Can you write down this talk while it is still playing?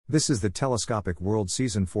This is the Telescopic World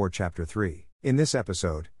Season 4 Chapter 3. In this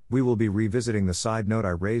episode, we will be revisiting the side note I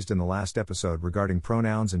raised in the last episode regarding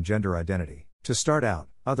pronouns and gender identity. To start out,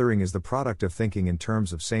 othering is the product of thinking in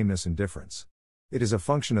terms of sameness and difference. It is a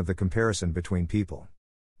function of the comparison between people.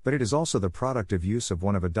 But it is also the product of use of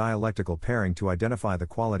one of a dialectical pairing to identify the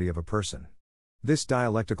quality of a person. This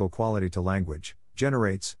dialectical quality to language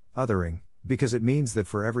generates othering, because it means that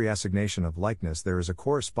for every assignation of likeness there is a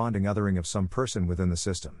corresponding othering of some person within the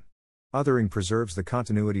system. Othering preserves the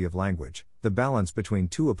continuity of language, the balance between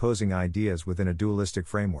two opposing ideas within a dualistic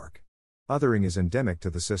framework. Othering is endemic to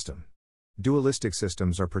the system. Dualistic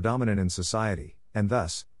systems are predominant in society, and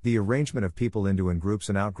thus, the arrangement of people into in-groups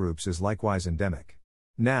and out-groups is likewise endemic.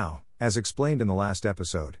 Now, as explained in the last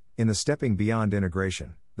episode, in the stepping beyond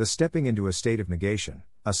integration, the stepping into a state of negation,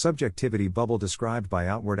 a subjectivity bubble described by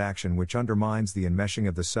outward action which undermines the enmeshing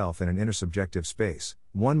of the self in an intersubjective space,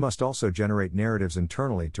 one must also generate narratives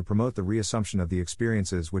internally to promote the reassumption of the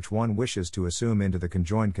experiences which one wishes to assume into the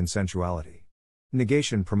conjoined consensuality.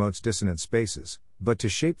 Negation promotes dissonant spaces, but to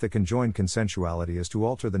shape the conjoined consensuality is to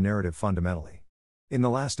alter the narrative fundamentally. In the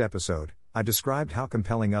last episode, I described how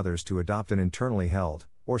compelling others to adopt an internally held,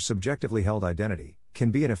 or subjectively held identity,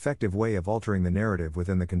 can be an effective way of altering the narrative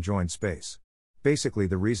within the conjoined space. Basically,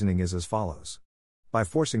 the reasoning is as follows. By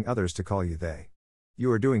forcing others to call you they,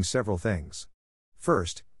 you are doing several things.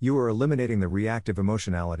 First, you are eliminating the reactive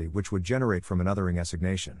emotionality which would generate from an othering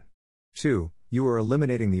assignation. 2. You are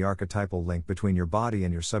eliminating the archetypal link between your body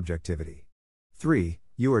and your subjectivity. 3.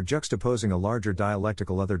 You are juxtaposing a larger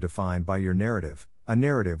dialectical other defined by your narrative, a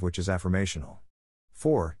narrative which is affirmational.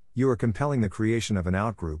 4. You are compelling the creation of an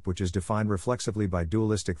outgroup which is defined reflexively by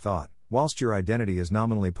dualistic thought, whilst your identity is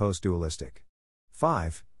nominally post-dualistic.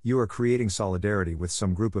 5. You are creating solidarity with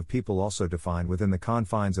some group of people also defined within the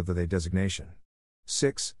confines of the they designation.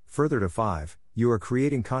 6. Further to 5, you are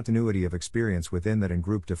creating continuity of experience within that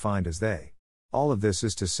in-group defined as they. All of this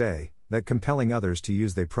is to say, that compelling others to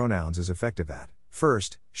use they pronouns is effective at,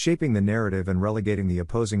 first, shaping the narrative and relegating the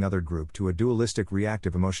opposing other group to a dualistic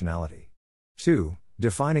reactive emotionality. 2.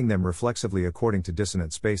 Defining them reflexively according to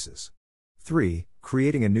dissonant spaces. 3.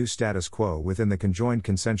 Creating a new status quo within the conjoined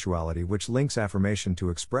consensuality which links affirmation to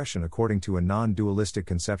expression according to a non-dualistic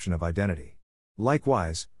conception of identity.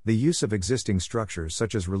 Likewise, the use of existing structures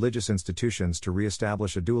such as religious institutions to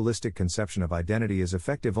re-establish a dualistic conception of identity is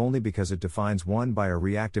effective only because it defines one by a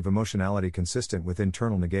reactive emotionality consistent with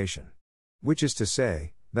internal negation. Which is to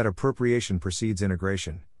say, that appropriation precedes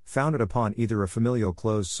integration, founded upon either a familial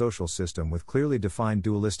closed social system with clearly defined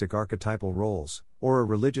dualistic archetypal roles, or a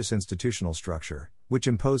religious institutional structure, which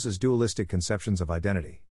imposes dualistic conceptions of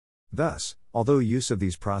identity. Thus, although use of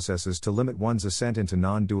these processes to limit one's ascent into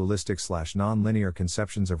non-dualistic/non-linear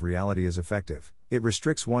conceptions of reality is effective, it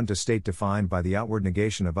restricts one to state defined by the outward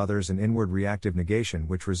negation of others and inward reactive negation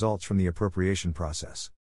which results from the appropriation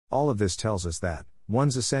process. All of this tells us that,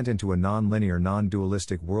 one's ascent into a non-linear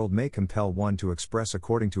non-dualistic world may compel one to express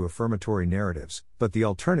according to affirmatory narratives, but the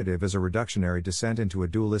alternative is a reductionary descent into a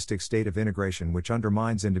dualistic state of integration which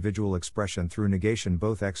undermines individual expression through negation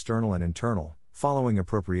both external and internal, following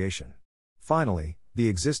appropriation. Finally, the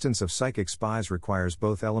existence of psychic spies requires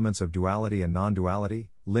both elements of duality and non-duality,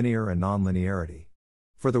 linear and non-linearity.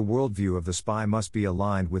 For the worldview of the spy must be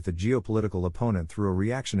aligned with the geopolitical opponent through a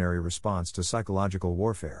reactionary response to psychological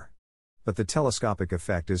warfare. But the telescopic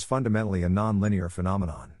effect is fundamentally a non-linear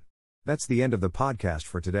phenomenon. That's the end of the podcast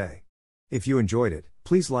for today. If you enjoyed it,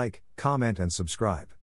 please like, comment and subscribe.